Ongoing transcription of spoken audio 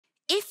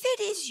if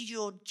it is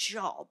your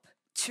job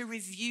to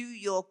review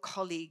your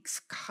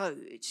colleagues'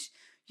 code,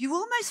 you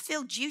almost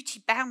feel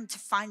duty-bound to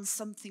find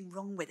something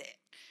wrong with it.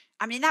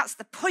 I mean, that's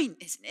the point,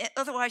 isn't it?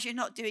 Otherwise, you're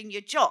not doing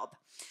your job.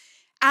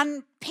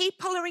 And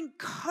people are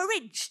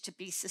encouraged to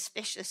be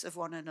suspicious of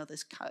one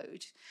another's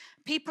code.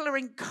 People are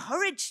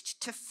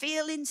encouraged to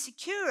feel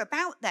insecure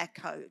about their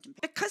code.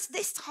 Because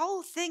this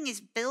whole thing is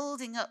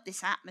building up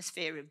this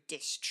atmosphere of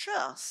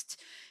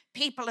distrust,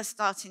 people are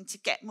starting to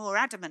get more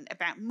adamant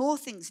about more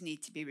things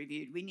need to be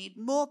reviewed. We need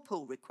more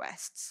pull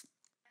requests.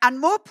 And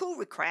more pull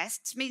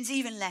requests means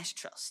even less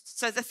trust.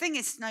 So the thing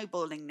is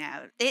snowballing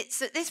now.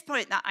 It's at this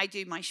point that I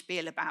do my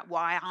spiel about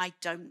why I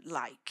don't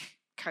like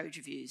code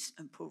reviews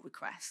and pull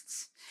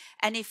requests.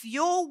 And if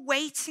you're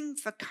waiting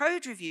for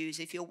code reviews,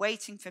 if you're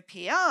waiting for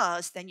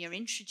PRs, then you're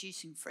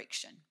introducing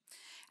friction.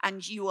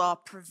 And you are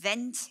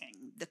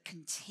preventing the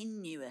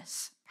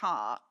continuous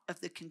part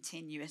of the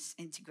continuous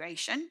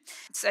integration.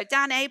 So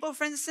Dan Abel,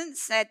 for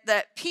instance, said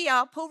that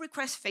PR, pull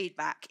request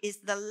feedback, is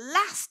the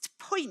last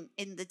point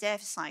in the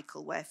dev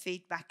cycle where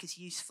feedback is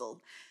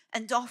useful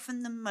and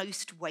often the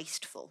most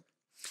wasteful.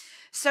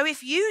 So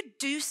if you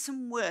do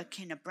some work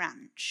in a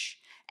branch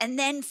and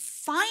then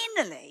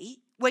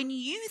finally, when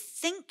you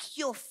think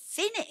you're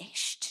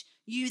finished,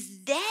 you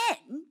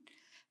then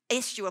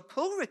issue a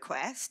pull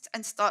request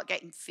and start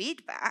getting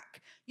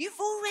feedback, you've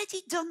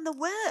already done the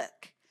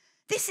work.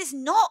 This is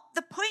not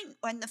the point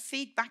when the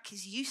feedback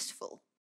is useful.